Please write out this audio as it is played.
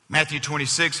Matthew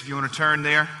 26, if you want to turn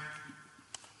there.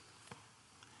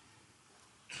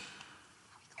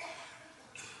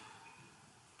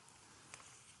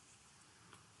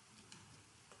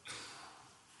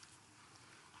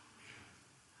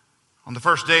 On the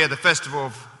first day of the festival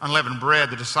of unleavened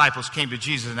bread, the disciples came to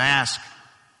Jesus and asked,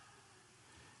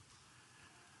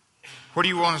 "Where do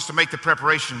you want us to make the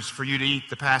preparations for you to eat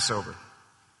the Passover?"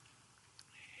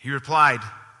 He replied,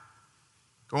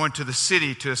 "Go into the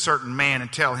city to a certain man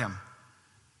and tell him,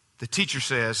 'The teacher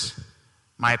says,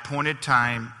 my appointed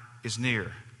time is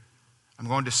near. I'm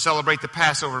going to celebrate the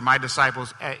Passover of my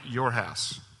disciples at your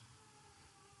house.'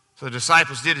 So the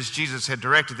disciples did as Jesus had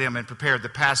directed them and prepared the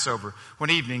Passover. When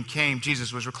evening came,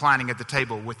 Jesus was reclining at the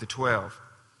table with the 12.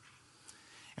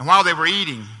 And while they were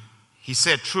eating, he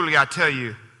said, 'Truly I tell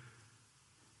you,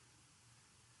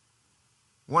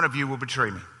 one of you will betray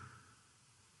me.'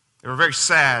 They were very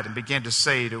sad and began to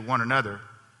say to one another,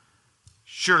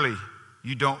 'Surely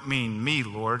you don't mean me,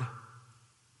 Lord.'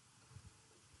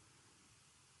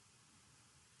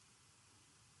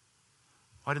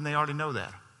 Why didn't they already know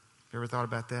that? You ever thought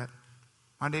about that?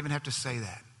 Why did they even have to say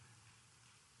that?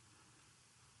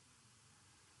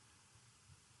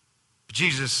 But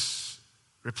Jesus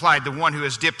replied, 'The one who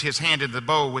has dipped his hand in the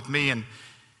bowl with me and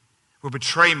will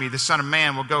betray me, the Son of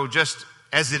Man, will go just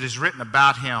as it is written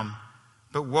about him.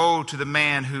 But woe to the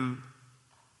man who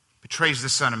betrays the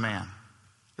Son of Man.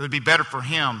 It would be better for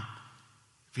him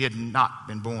if he had not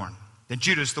been born.' Then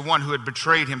Judas, the one who had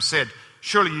betrayed him, said,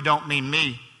 'Surely you don't mean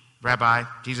me, Rabbi.'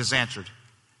 Jesus answered,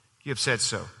 'You have said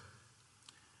so.'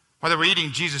 While they were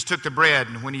eating, Jesus took the bread,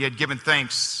 and when he had given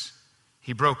thanks,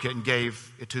 he broke it and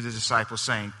gave it to the disciples,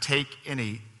 saying, 'Take and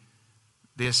eat.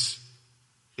 This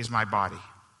is my body.'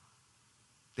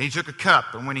 Then he took a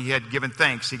cup, and when he had given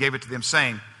thanks, he gave it to them,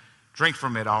 saying, 'Drink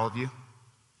from it, all of you.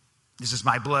 This is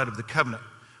my blood of the covenant,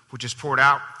 which is poured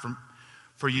out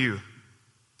for you,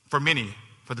 for many,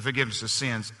 for the forgiveness of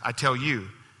sins. I tell you,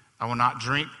 I will not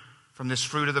drink from this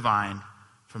fruit of the vine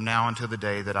from now until the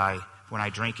day when I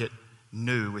drink it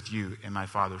new with you in my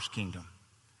Father's kingdom.'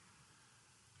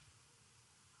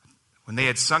 When they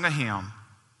had sung a hymn,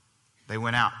 they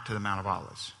went out to the Mount of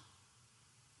Olives."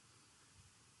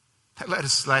 That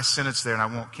last sentence there, and I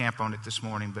won't camp on it this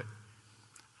morning, but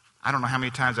I don't know how many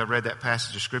times I've read that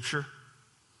passage of Scripture,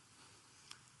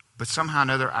 but somehow or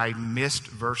another I missed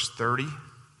verse 30.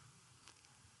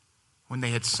 When they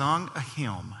had sung a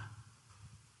hymn,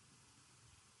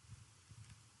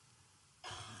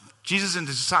 Jesus and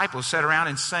the disciples sat around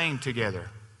and sang together.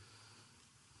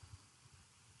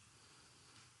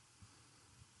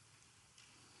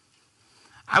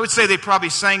 I would say they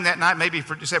probably sang that night,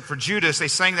 except for Judas, they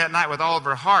sang that night with all of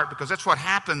their heart, because that's what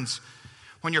happens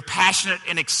when you're passionate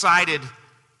and excited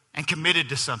and committed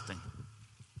to something.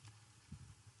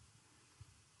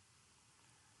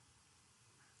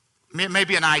 It may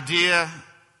be an idea,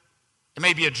 it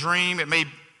may be a dream,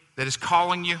 that is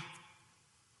calling you.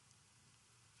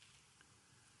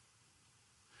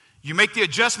 You make the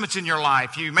adjustments in your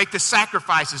life. You make the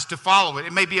sacrifices to follow it.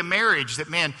 It may be a marriage that,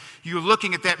 man, you're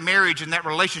looking at that marriage and that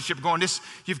relationship going,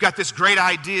 you've got this great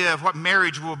idea of what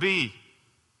marriage will be.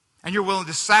 And you're willing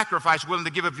to sacrifice, willing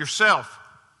to give of yourself.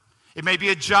 It may be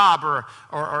a job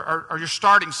or you're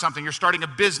starting something. You're starting a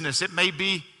business. It may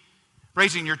be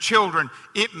raising your children.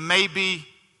 It may be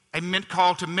a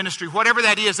call to ministry. Whatever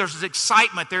that is, there's this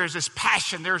excitement. There is this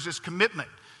passion. There's this commitment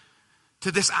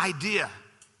to this idea.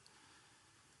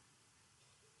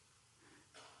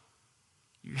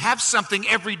 You have something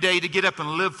every day to get up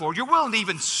and live for. You're willing to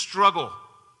even struggle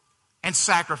and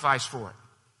sacrifice for it.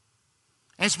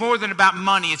 And it's more than about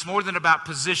money. It's more than about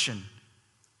position.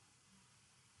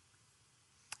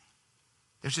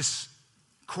 There's this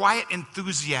quiet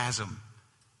enthusiasm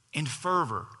and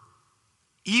fervor,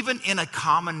 even in a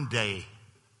common day.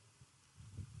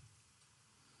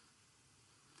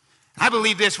 I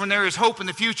believe this: when there is hope in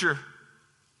the future,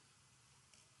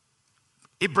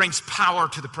 it brings power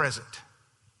to the present.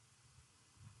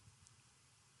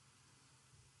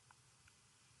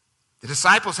 The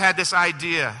disciples had this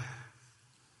idea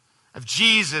of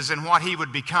Jesus and what he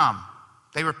would become.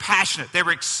 They were passionate. They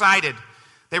were excited.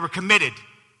 They were committed.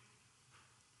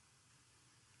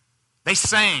 They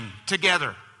sang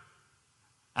together.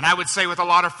 And I would say with a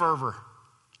lot of fervor.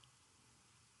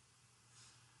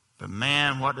 But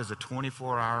man, what does a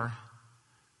 24-hour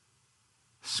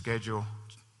schedule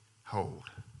hold?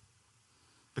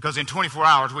 Because in 24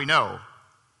 hours we know,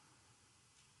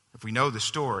 if we know the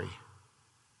story,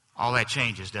 all that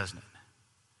changes, doesn't it?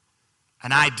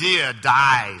 An idea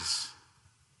dies.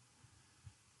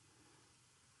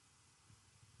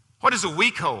 What does a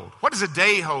week hold? What does a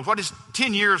day hold? What does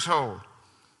 10 years hold?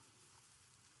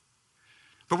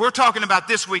 But we're talking about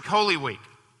this week, Holy Week.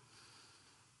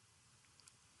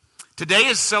 Today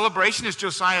is celebration, as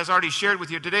Josiah has already shared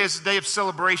with you. Today is a day of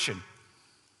celebration,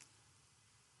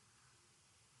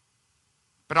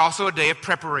 but also a day of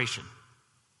preparation.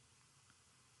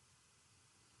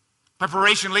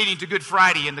 Preparation leading to Good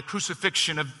Friday and the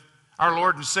crucifixion of our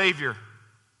Lord and Savior.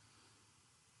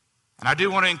 And I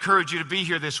do want to encourage you to be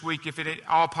here this week if at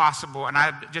all possible, and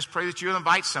I just pray that you'll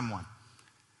invite someone.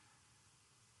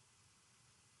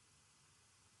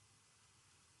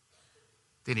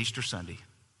 Then Easter Sunday,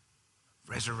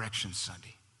 Resurrection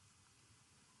Sunday.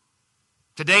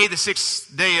 Today, the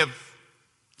sixth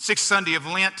Sunday of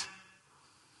Lent,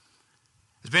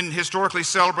 has been historically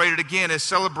celebrated again as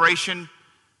celebration.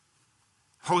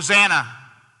 Hosanna.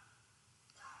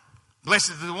 Blessed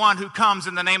is the one who comes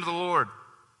in the name of the Lord.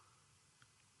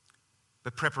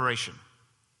 But preparation.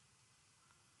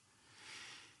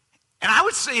 And I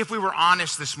would say, if we were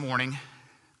honest this morning,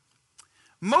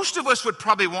 most of us would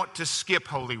probably want to skip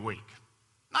Holy Week.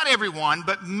 Not everyone,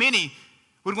 but many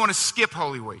would want to skip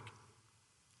Holy Week.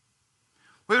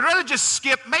 We would rather just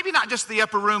skip, maybe not just the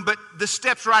upper room, but the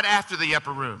steps right after the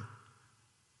upper room.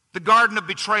 The garden of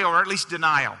betrayal, or at least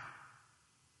denial.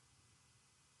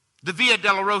 The Via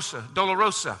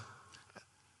Dolorosa.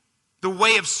 The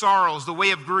way of sorrows, the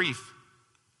way of grief.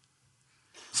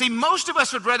 See, most of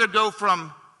us would rather go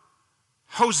from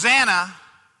Hosanna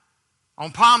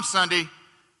on Palm Sunday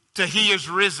to He is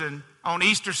risen on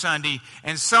Easter Sunday,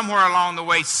 and somewhere along the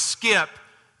way skip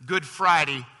Good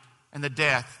Friday and the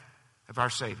death of our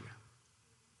Savior.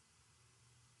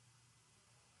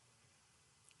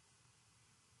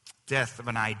 Death of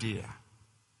an idea.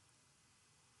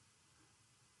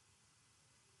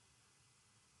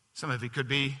 Some of it could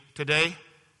be today,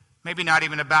 maybe not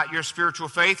even about your spiritual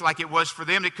faith like it was for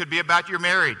them. It could be about your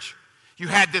marriage. You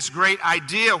had this great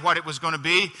idea of what it was going to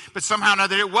be, but somehow or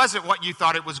another it wasn't what you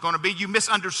thought it was going to be. You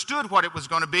misunderstood what it was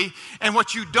going to be. And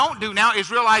what you don't do now is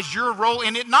realize your role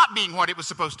in it not being what it was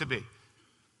supposed to be.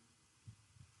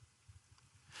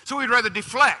 So we'd rather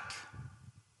deflect.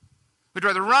 We'd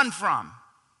rather run from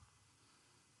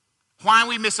why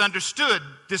we misunderstood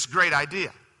this great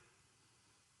idea.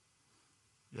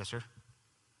 Yes, sir?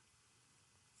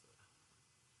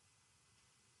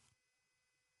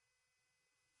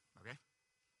 Okay.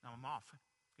 Now I'm off.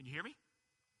 Can you hear me?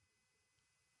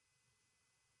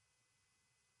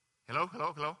 Hello?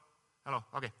 Hello? Hello? Hello?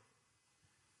 Okay.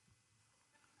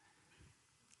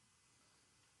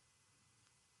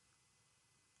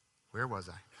 Where was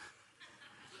I?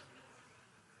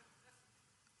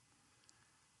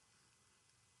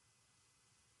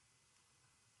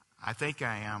 I think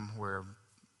I am where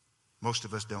most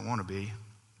of us don't want to be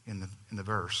in the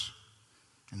verse,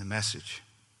 in the message.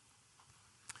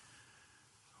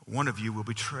 One of you will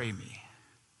betray me.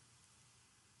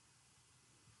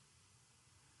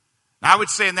 Now, I would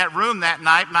say in that room that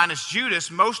night, minus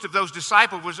Judas, most of those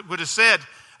disciples would have said,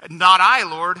 "Not I,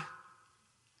 Lord."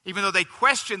 Even though they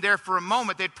questioned there for a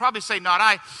moment, they'd probably say, "Not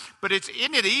I." But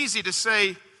isn't it easy to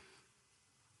say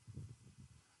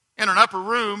in an upper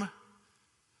room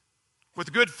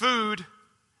with good food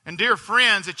and dear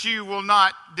friends that you will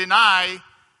not deny?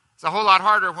 It's a whole lot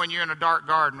harder when you're in a dark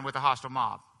garden with a hostile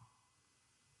mob.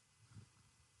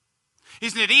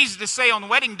 Isn't it easy to say on the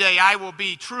wedding day, "I will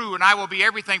be true and I will be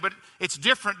everything," but it's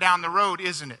different down the road,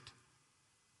 isn't it?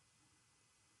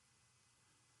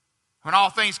 When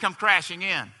all things come crashing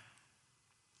in.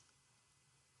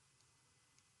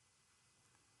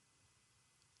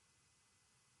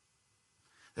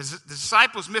 The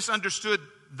disciples misunderstood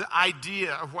the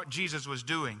idea of what Jesus was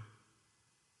doing.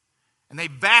 And they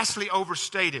vastly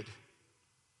overstated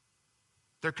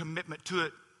their commitment to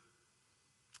it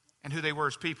and who they were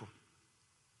as people.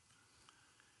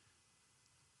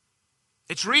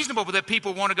 It's reasonable that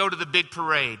people want to go to the big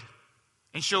parade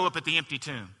and show up at the empty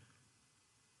tomb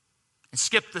and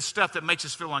skip the stuff that makes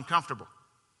us feel uncomfortable.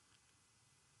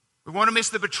 We want to miss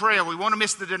the betrayal. We want to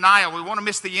miss the denial. We want to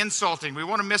miss the insulting. We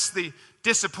want to miss the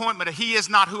disappointment of "He is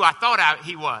not who I thought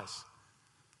He was."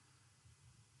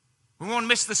 We want to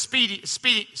miss the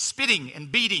spitting and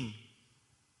beating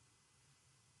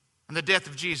and the death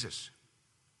of Jesus.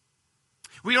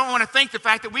 We don't want to think the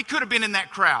fact that we could have been in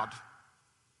that crowd.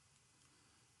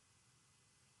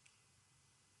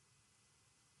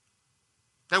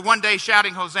 That one day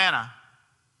shouting Hosanna,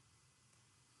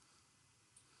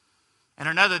 and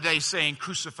another day saying,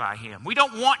 "Crucify Him." We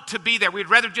don't want to be there. We'd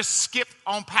rather just skip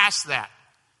on past that.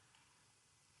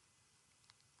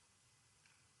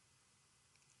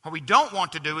 What we don't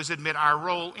want to do is admit our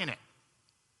role in it.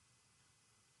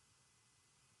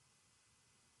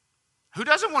 Who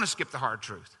doesn't want to skip the hard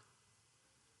truth?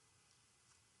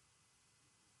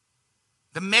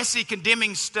 The messy,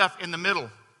 condemning stuff in the middle.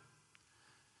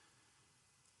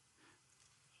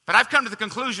 But I've come to the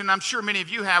conclusion, I'm sure many of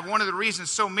you have, one of the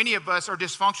reasons so many of us are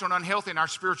dysfunctional and unhealthy in our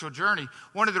spiritual journey,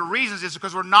 one of the reasons is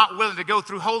because we're not willing to go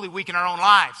through Holy Week in our own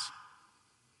lives.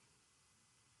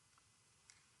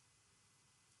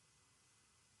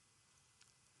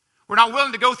 We're not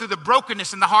willing to go through the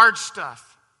brokenness and the hard stuff.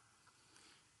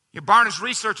 Barna's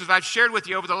research, as I've shared with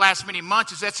you over the last many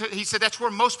months, he said that's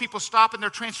where most people stop in their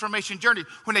transformation journey.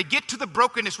 When they get to the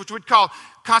brokenness, which we'd call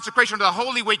consecration to the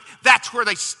Holy Week, that's where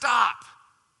they stop.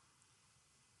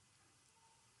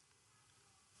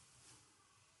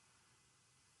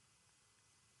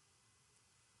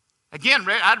 Again,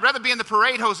 I'd rather be in the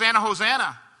parade, Hosanna,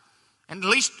 Hosanna. And at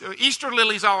least Easter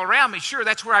lilies all around me. Sure,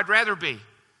 that's where I'd rather be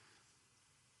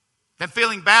than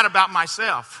feeling bad about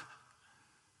myself.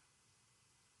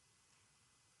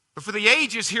 But for the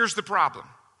ages, here's the problem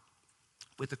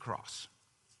with the cross.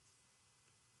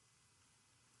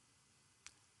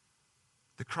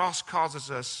 The cross causes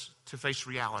us to face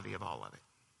reality of all of it.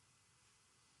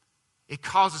 It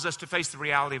causes us to face the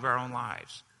reality of our own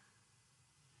lives.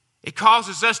 It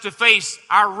causes us to face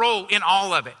our role in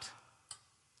all of it.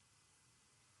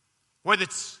 Whether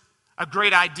it's a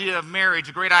great idea of marriage,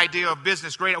 a great idea of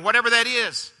business, whatever that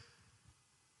is.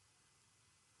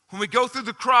 When we go through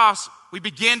the cross, we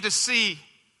begin to see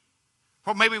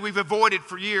what maybe we've avoided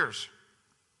for years.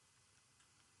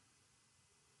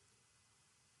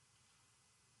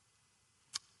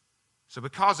 So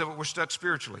because of it, we're stuck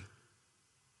spiritually.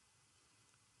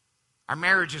 Our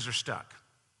marriages are stuck.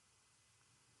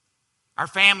 Our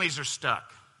families are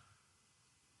stuck.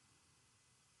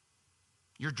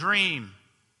 Your dream,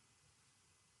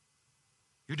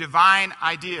 your divine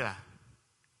idea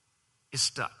is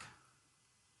stuck.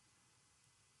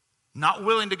 Not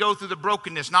willing to go through the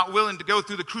brokenness, not willing to go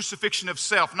through the crucifixion of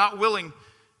self, not willing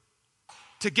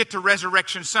to get to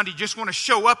Resurrection Sunday. You just want to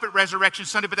show up at Resurrection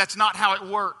Sunday, but that's not how it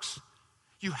works.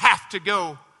 You have to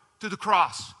go through the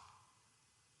cross.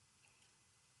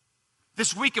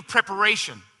 This week of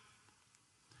preparation,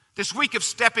 this week of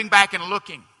stepping back and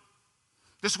looking,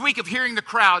 this week of hearing the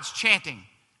crowds chanting,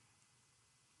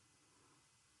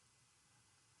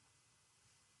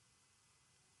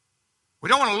 we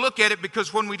don't want to look at it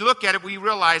because when we look at it, we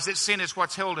realize that sin is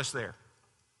what's held us there.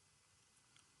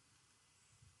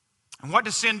 And what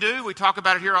does sin do? We talk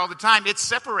about it here all the time. It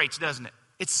separates, doesn't it?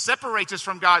 It separates us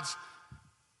from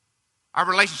our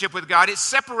relationship with God. It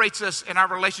separates us in our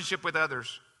relationship with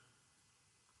others.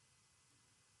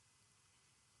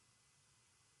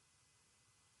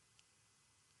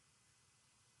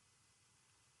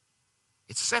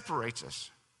 It separates us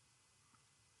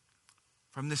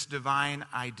from this divine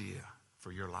idea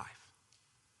for your life.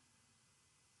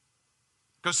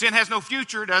 Because sin has no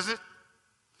future, does it?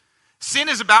 Sin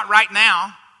is about right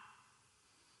now.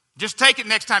 Just take it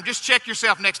next time. Just check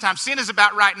yourself next time. Sin is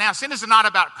about right now. Sin is not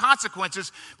about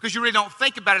consequences because you really don't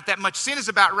think about it that much. Sin is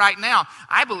about right now.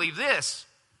 I believe this.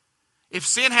 If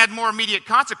sin had more immediate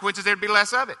consequences, there'd be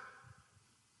less of it.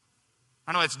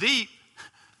 I know it's deep.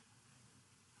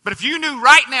 But if you knew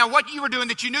right now what you were doing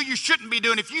that you knew you shouldn't be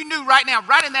doing, if you knew right now,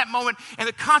 right in that moment, and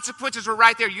the consequences were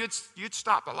right there, you'd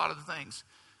stop a lot of the things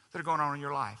that are going on in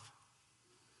your life.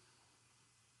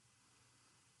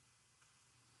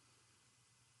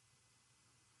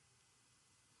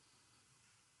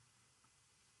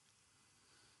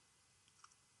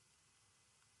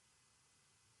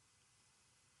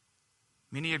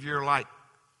 Many of you are like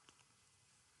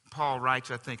Paul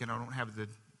writes, I think, and I don't have the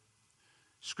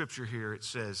scripture here. It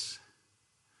says,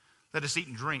 let us eat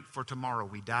and drink, for tomorrow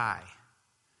we die.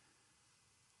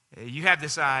 You have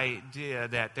this idea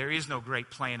that there is no great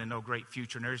plan and no great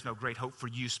future, and there is no great hope for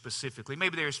you specifically.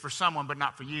 Maybe there is for someone, but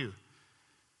not for you.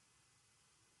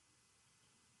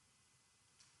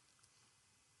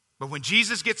 But when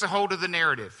Jesus gets a hold of the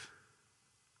narrative,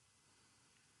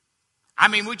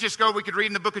 we could read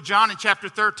in the book of John in chapter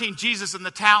 13, Jesus in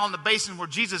the towel in the basin where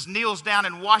Jesus kneels down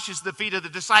and washes the feet of the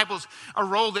disciples, a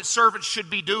role that servants should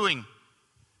be doing.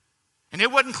 And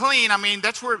it wasn't clean.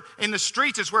 That's where, in the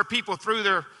streets is where people threw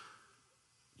their,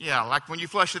 like when you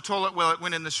flush the toilet, well, it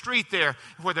went in the street there,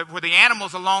 where the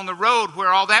animals along the road, where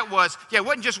all that was. It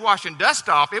wasn't just washing dust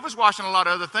off. It was washing a lot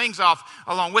of other things off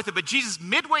along with it. But Jesus,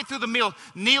 midway through the meal,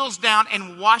 kneels down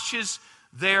and washes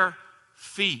their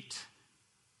feet.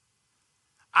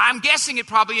 I'm guessing it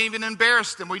probably even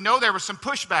embarrassed them. We know there was some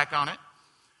pushback on it.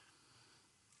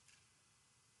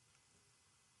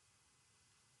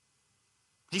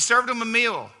 He served them a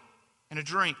meal and a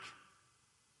drink.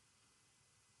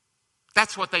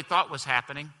 That's what they thought was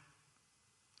happening.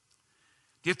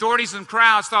 The authorities and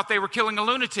crowds thought they were killing a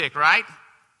lunatic, right?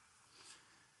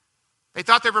 They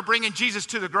thought they were bringing Jesus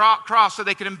to the cross so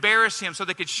they could embarrass him, so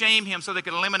they could shame him, so they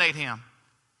could eliminate him.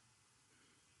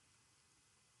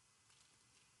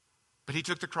 But he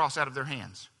took the cross out of their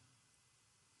hands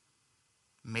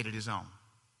and made it his own.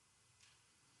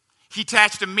 He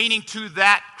attached a meaning to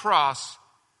that cross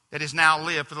that has now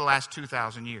lived for the last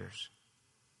 2,000 years.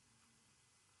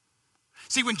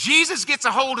 See, when Jesus gets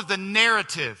a hold of the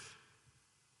narrative,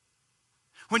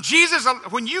 when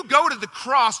you go to the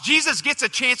cross, Jesus gets a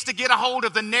chance to get a hold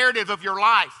of the narrative of your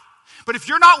life. But if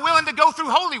you're not willing to go through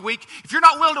Holy Week, if you're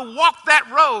not willing to walk that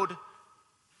road,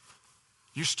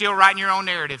 you're still writing your own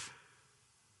narrative.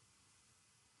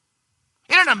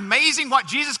 Isn't it amazing what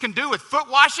Jesus can do with foot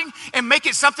washing and make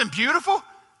it something beautiful?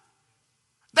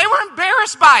 They were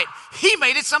embarrassed by it. He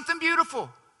made it something beautiful.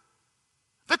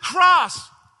 The cross.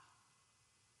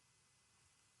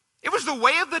 It was the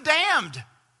way of the damned.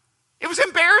 It was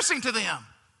embarrassing to them.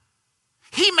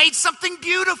 He made something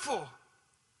beautiful.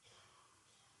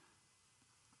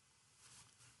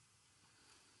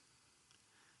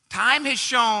 Time has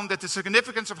shown that the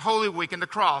significance of Holy Week and the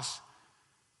cross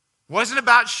wasn't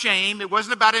about shame. It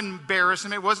wasn't about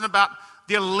embarrassment. It wasn't about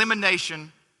the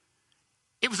elimination.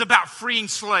 It was about freeing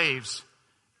slaves,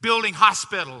 building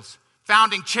hospitals,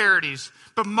 founding charities.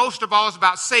 But most of all, it was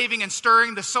about saving and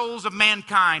stirring the souls of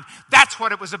mankind. That's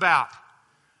what it was about.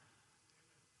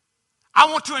 I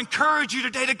want to encourage you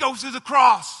today to go through the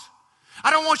cross.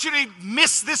 I don't want you to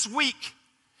miss this week.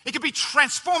 It could be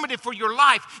transformative for your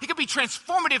life. It could be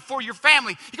transformative for your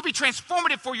family. It could be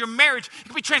transformative for your marriage. It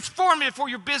could be transformative for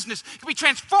your business. It could be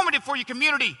transformative for your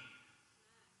community.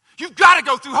 You've got to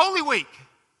go through Holy Week.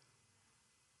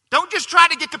 Don't just try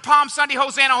to get to Palm Sunday,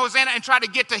 Hosanna, Hosanna, and try to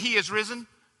get to He is risen.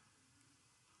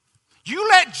 You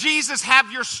let Jesus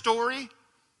have your story.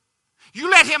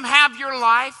 You let Him have your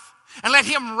life. And let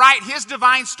Him write His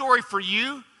divine story for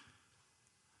you.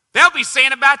 They'll be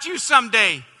saying about you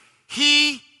someday,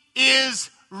 He is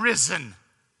risen.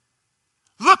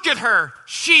 Look at her.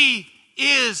 She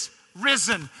is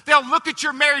risen. They'll look at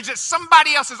your marriage that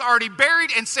somebody else has already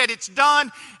buried and said it's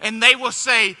done, and they will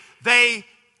say, they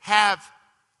have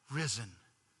risen.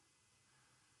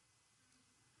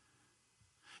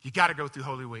 You got to go through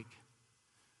Holy Week.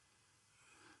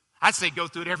 I'd say go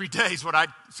through it every day is what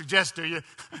I'd suggest to you.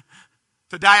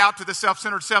 To die out to the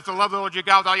self-centered self, to love the Lord your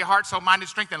God with all your heart, soul, mind, and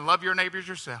strength, and love your neighbors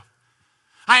yourself.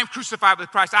 I am crucified with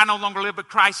Christ. I no longer live, but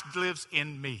Christ lives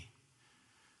in me.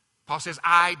 Paul says,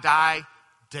 I die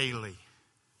daily.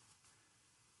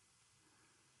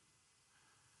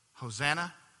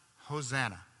 Hosanna,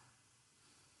 Hosanna.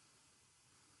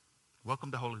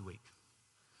 Welcome to Holy Week.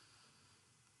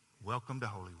 Welcome to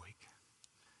Holy Week.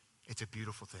 It's a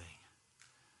beautiful thing.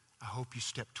 I hope you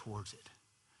step towards it.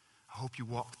 I hope you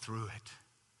walk through it.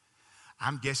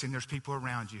 I'm guessing there's people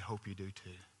around you. Hope you do too.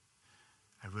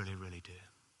 I really, really do.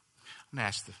 I'm going to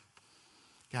ask the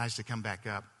guys to come back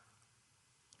up.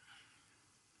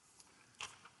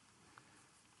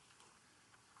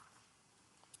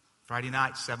 Friday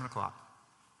night, 7 o'clock.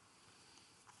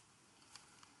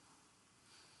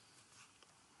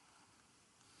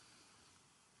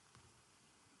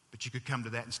 But you could come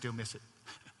to that and still miss it.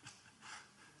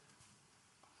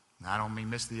 I don't mean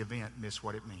miss the event, miss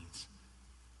what it means.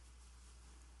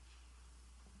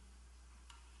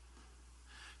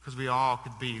 Because we all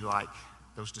could be like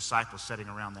those disciples sitting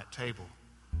around that table.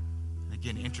 And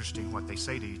again, interesting what they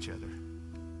say to each other.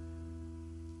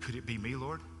 Could it be me,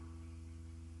 Lord?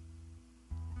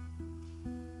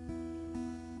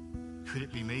 Could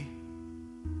it be me?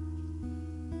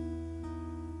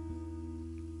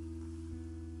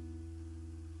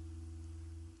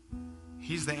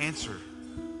 He's the answer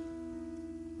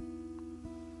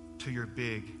to your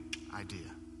big idea.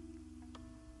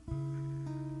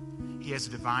 He has a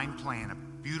divine plan, a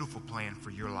beautiful plan for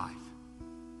your life.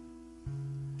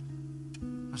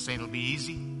 I'm not saying it'll be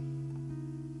easy.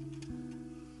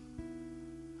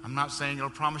 I'm not saying it'll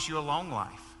promise you a long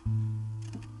life.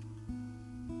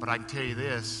 But I can tell you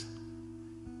this,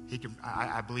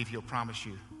 I believe He'll promise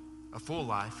you a full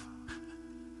life.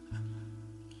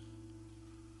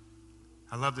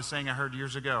 I love the saying I heard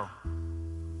years ago.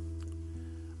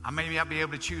 I may not be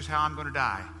able to choose how I'm going to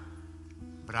die,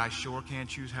 but I sure can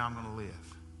choose how I'm going to live.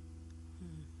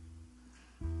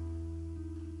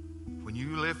 When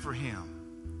you live for Him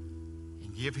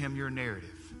and give Him your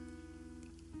narrative,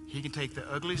 He can take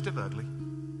the ugliest of ugly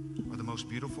or the most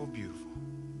beautiful of beautiful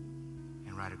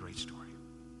and write a great story.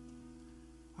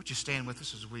 Won't you stand with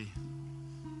us as we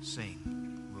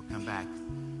sing? We'll come back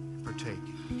and partake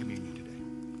in communion together.